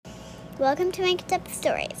Welcome to Mixed Up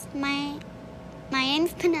Stories. My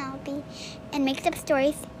name's Penelope, and Mixed Up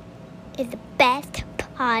Stories is the best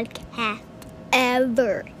podcast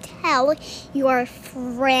ever. Tell your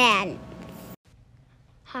friends.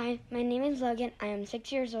 Hi, my name is Logan. I am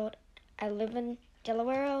 6 years old. I live in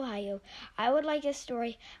Delaware, Ohio. I would like a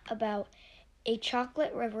story about a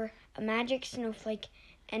chocolate river, a magic snowflake,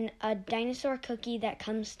 and a dinosaur cookie that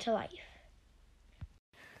comes to life.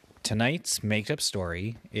 Tonight's made-up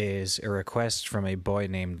story is a request from a boy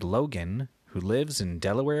named Logan who lives in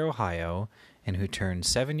Delaware, Ohio, and who turned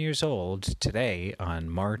 7 years old today on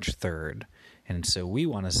March 3rd. And so we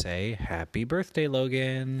want to say, happy birthday,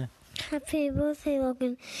 Logan. Happy birthday,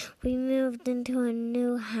 Logan. We moved into a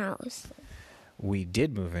new house. We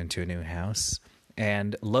did move into a new house,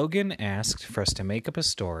 and Logan asked for us to make up a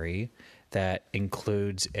story that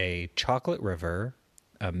includes a chocolate river,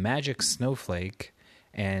 a magic snowflake,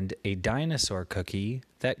 and a dinosaur cookie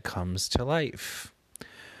that comes to life.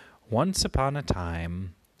 Once upon a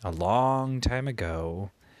time, a long time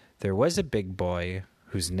ago, there was a big boy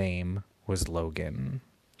whose name was Logan.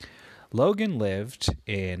 Logan lived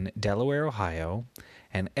in Delaware, Ohio,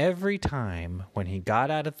 and every time when he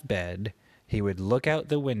got out of bed, he would look out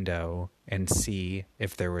the window and see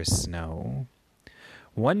if there was snow.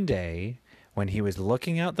 One day, when he was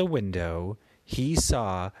looking out the window, he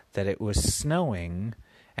saw that it was snowing,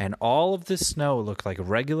 and all of the snow looked like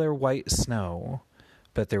regular white snow,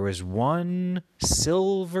 but there was one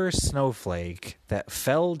silver snowflake that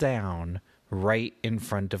fell down right in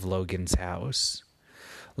front of Logan's house.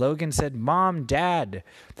 Logan said, "Mom, Dad,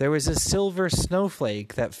 there was a silver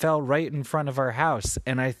snowflake that fell right in front of our house,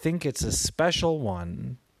 and I think it's a special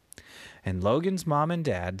one." And Logan's mom and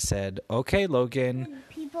dad said, "Okay, Logan."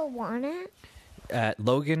 People want it?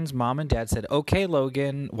 Logan's mom and dad said, "Okay,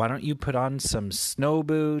 Logan, why don't you put on some snow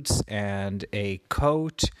boots and a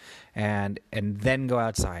coat and then go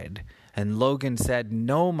outside?" And Logan said,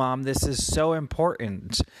 "No, Mom, this is so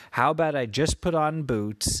important. How about I just put on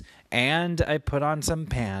boots and I put on some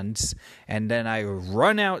pants and then I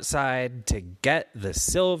run outside to get the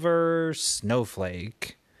silver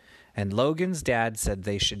snowflake?" And Logan's dad said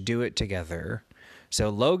they should do it together. So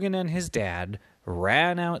Logan and his dad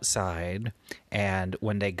ran outside, and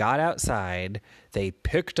when they got outside, they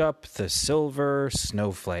picked up the silver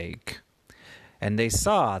snowflake. And they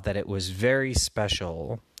saw that it was very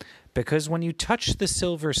special, because when you touched the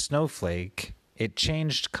silver snowflake, it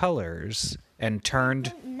changed colors and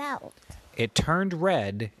turned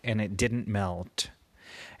red, and it didn't melt.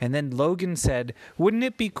 And then Logan said, "Wouldn't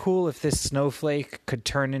it be cool if this snowflake could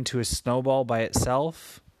turn into a snowball by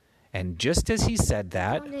itself?" And just as he said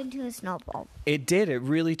that, It turned into a snowball. it did. It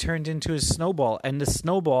really turned into a snowball, and the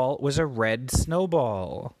snowball was a red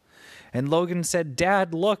snowball. And Logan said,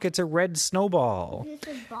 "Dad, look, it's a red snowball."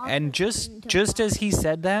 And just as he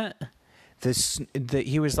said that,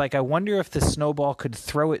 he was like, "I wonder if the snowball could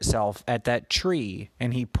throw itself at that tree."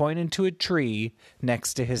 And he pointed to a tree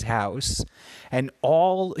next to his house. And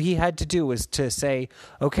all he had to do was to say,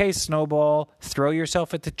 "Okay, snowball, throw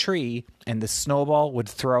yourself at the tree." And the snowball would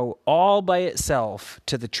throw all by itself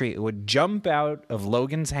to the tree. It would jump out of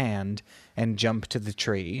Logan's hand and jump to the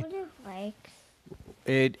tree. What it breaks?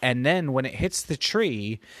 And then when it hits the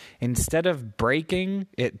tree, instead of breaking,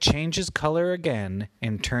 it changes color again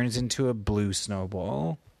and turns into a blue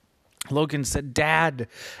snowball. Logan said, "Dad,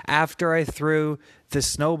 after I threw the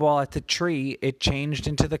snowball at the tree, it changed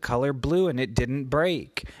into the color blue and it didn't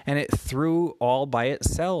break. And it threw all by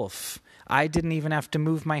itself. I didn't even have to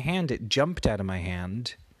move my hand. It jumped out of my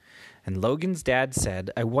hand." And Logan's dad said,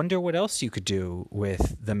 "I wonder what else you could do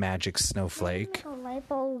with the magic snowflake." A light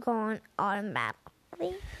bulb go on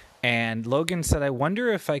automatically. And Logan said, "I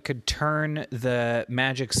wonder if I could turn the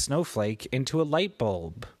magic snowflake into a light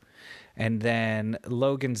bulb." And then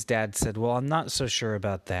Logan's dad said, "Well, I'm not so sure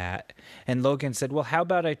about that." And Logan said, "Well, how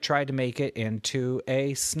about I try to make it into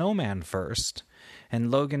a snowman first?" And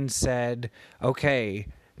Logan said, "Okay,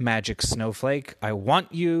 magic snowflake, I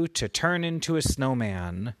want you to turn into a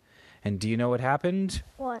snowman." And do you know what happened?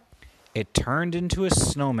 What? It turned into a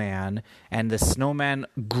snowman, and the snowman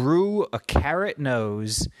grew a carrot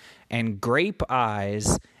nose and grape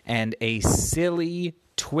eyes and a silly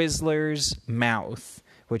Twizzler's mouth,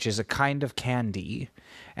 which is a kind of candy.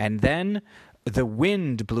 And then the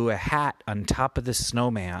wind blew a hat on top of the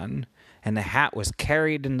snowman, and the hat was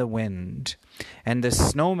carried in the wind. And the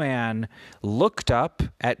snowman looked up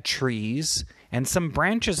at trees, and some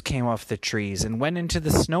branches came off the trees and went into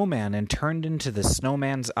the snowman and turned into the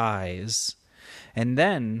snowman's eyes. And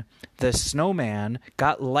then the snowman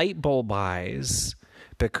got light bulb eyes,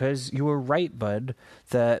 because you were right, bud.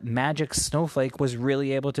 The magic snowflake was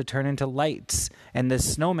really able to turn into lights, and the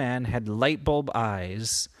snowman had light bulb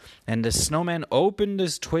eyes. And the snowman opened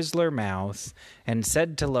his Twizzler mouth and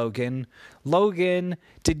said to Logan, "Logan,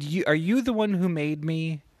 are you the one who made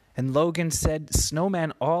me?" And Logan said,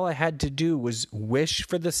 "Snowman, all I had to do was wish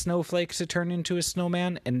for the snowflake to turn into a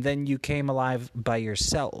snowman, and then you came alive by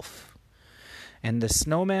yourself." And the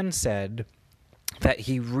snowman said that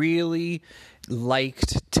he really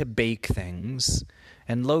liked to bake things.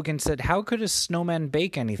 And Logan said, "How could a snowman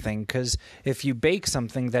bake anything? Because if you bake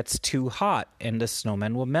something, that's too hot and the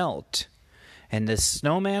snowman will melt." And the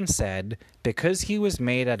snowman said, because he was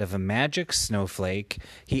made out of a magic snowflake,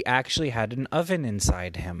 he actually had an oven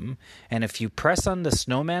inside him. And if you press on the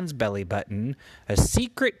snowman's belly button, a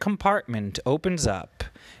secret compartment opens up.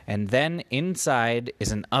 And then inside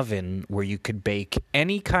is an oven where you could bake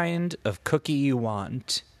any kind of cookie you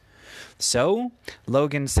want. So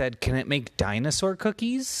Logan said, "Can it make dinosaur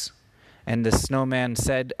cookies?" And the snowman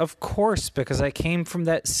said, "Of course, because I came from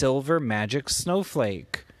that silver magic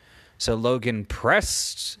snowflake." So Logan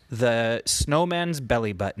pressed the snowman's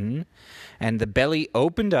belly button, and the belly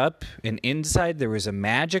opened up, and inside there was a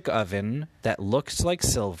magic oven that looked like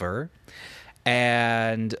silver.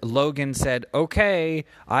 And Logan said, "Okay,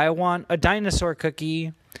 I want a dinosaur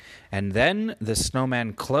cookie." And then the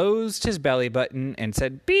snowman closed his belly button and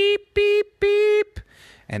said, "Beep, beep, beep."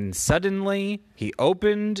 And suddenly he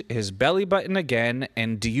opened his belly button again,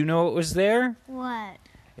 and do you know what was there? What?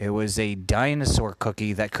 It was a dinosaur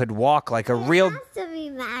cookie that could walk like a real... It has to be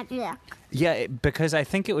magic. Yeah, because I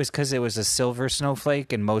think it was because it was a silver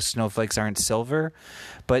snowflake, and most snowflakes aren't silver.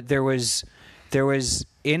 But there was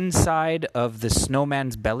inside of the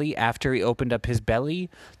snowman's belly, after he opened up his belly,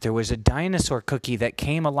 there was a dinosaur cookie that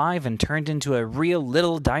came alive and turned into a real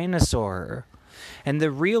little dinosaur. And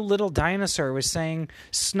the real little dinosaur was saying,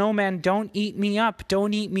 "Snowman, don't eat me up,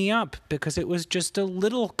 don't eat me up," because it was just a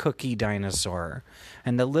little cookie dinosaur.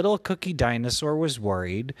 And the little cookie dinosaur was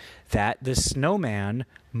worried that the snowman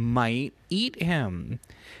might eat him.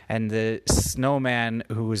 And the snowman,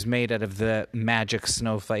 who was made out of the magic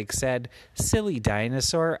snowflake, said, "Silly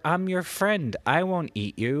dinosaur, I'm your friend. I won't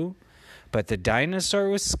eat you." But the dinosaur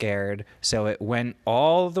was scared, so it went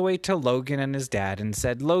all the way to Logan and his dad and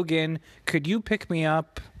said, "Logan, could you pick me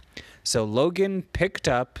up?" So Logan picked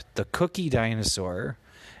up the cookie dinosaur,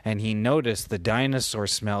 and he noticed the dinosaur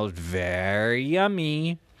smelled very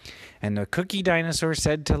yummy. And the cookie dinosaur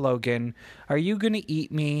said to Logan, "Are you going to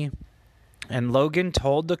eat me?" And Logan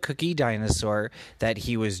told the cookie dinosaur that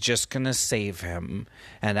he was just going to save him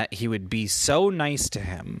and that he would be so nice to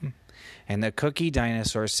him. And the cookie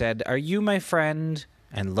dinosaur said, "Are you my friend?"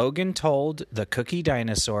 And Logan told the cookie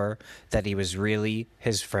dinosaur that he was really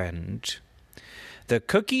his friend. The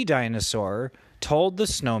cookie dinosaur told the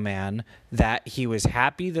snowman that he was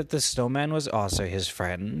happy that the snowman was also his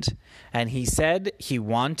friend. And he said he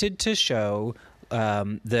wanted to show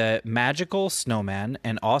the magical snowman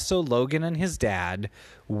and also Logan and his dad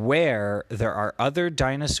where there are other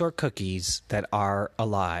dinosaur cookies that are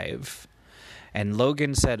alive. And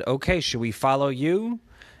Logan said, "Okay, should we follow you?"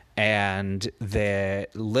 And the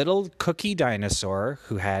little cookie dinosaur,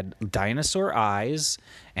 who had dinosaur eyes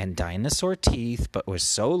and dinosaur teeth but was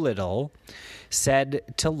so little, said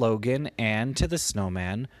to Logan and to the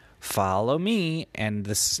snowman, "Follow me." And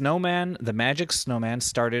the snowman, the magic snowman,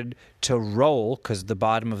 started to roll, because the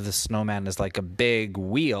bottom of the snowman is like a big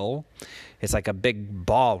wheel. It's like a big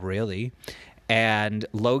ball, really. And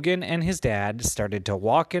Logan and his dad started to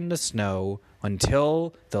walk in the snow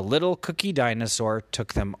until the little cookie dinosaur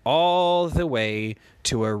took them all the way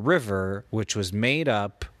to a river which was made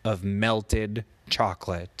up of melted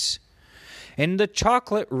chocolate. In the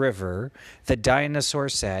chocolate river, the dinosaur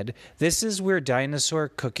said, "This is where dinosaur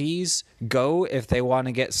cookies go if they want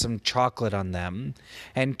to get some chocolate on them."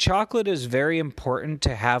 And chocolate is very important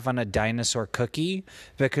to have on a dinosaur cookie,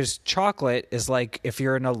 because chocolate is like, if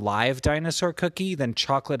you're an alive dinosaur cookie, then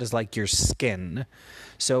chocolate is like your skin.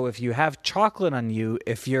 So if you have chocolate on you,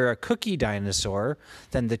 if you're a cookie dinosaur,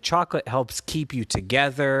 then the chocolate helps keep you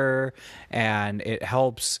together, and it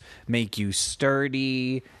helps make you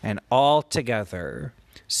sturdy and all together.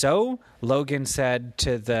 So Logan said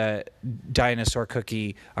to the dinosaur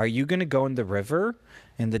cookie, "Are you going to go in the river?"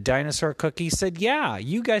 And the dinosaur cookie said, "Yeah,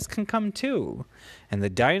 you guys can come too." And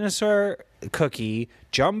the dinosaur cookie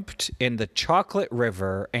jumped in the chocolate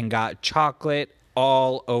river and got chocolate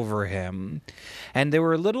all over him. And there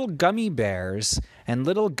were little gummy bears and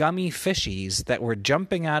little gummy fishies that were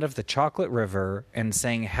jumping out of the chocolate river and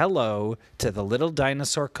saying hello to the little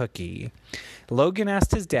dinosaur Cookie. Logan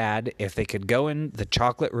asked his dad if they could go in the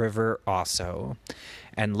chocolate river also.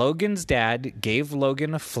 And Logan's dad gave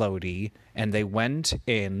Logan a floaty, and they went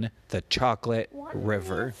in the chocolate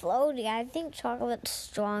river. Floaty. I think chocolate's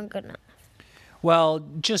strong enough. Well,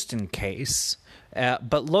 just in case.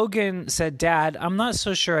 But Logan said, Dad, I'm not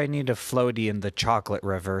so sure I need a floaty in the chocolate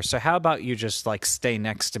river, so how about you just, stay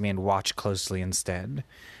next to me and watch closely instead?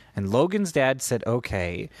 And Logan's dad said,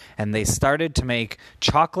 okay, and they started to make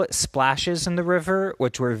chocolate splashes in the river,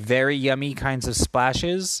 which were very yummy kinds of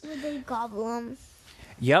splashes. Would they gobble them?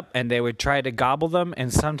 Yep, and they would try to gobble them,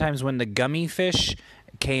 and sometimes when the gummy fish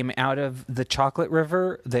came out of the chocolate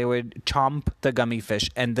river, they would chomp the gummy fish,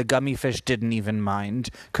 and the gummy fish didn't even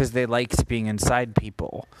mind because they liked being inside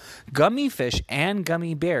people. Gummy fish and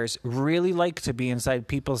gummy bears really like to be inside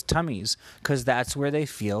people's tummies because that's where they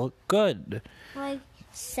feel good.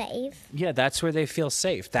 Safe. Yeah, that's where they feel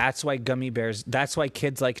safe. That's why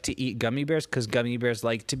kids like to eat gummy bears, because gummy bears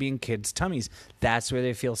like to be in kids' tummies. That's where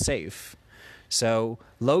they feel safe. So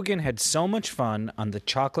Logan had so much fun on the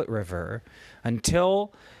chocolate river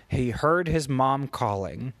until he heard his mom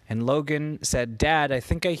calling. And Logan said, Dad, I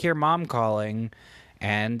think I hear Mom calling.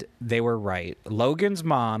 And they were right. Logan's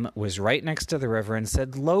mom was right next to the river and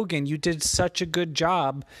said, Logan, you did such a good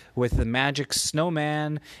job with the magic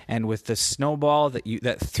snowman and with the snowball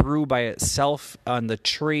that threw by itself on the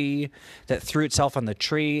tree,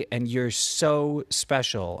 and you're so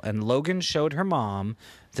special. And Logan showed her mom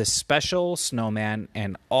the special snowman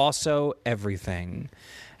and also everything.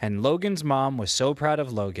 And Logan's mom was so proud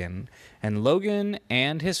of Logan. And Logan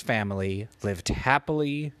and his family lived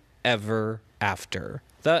happily ever after.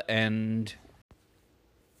 The end.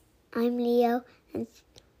 I'm Leo,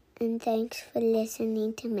 and thanks for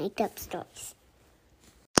listening to Make Up Stories.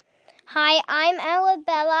 Hi, I'm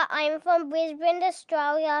Arabella. I'm from Brisbane,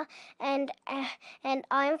 Australia, and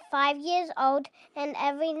I'm 5 years old. And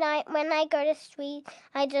every night when I go to sleep,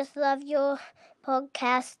 I just love your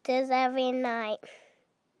podcasters every night.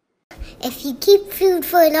 If you keep food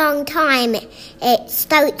for a long time, it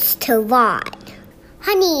starts to rot.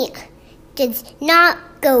 Honey does not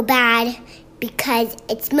go bad because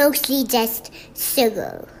it's mostly just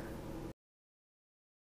sugar.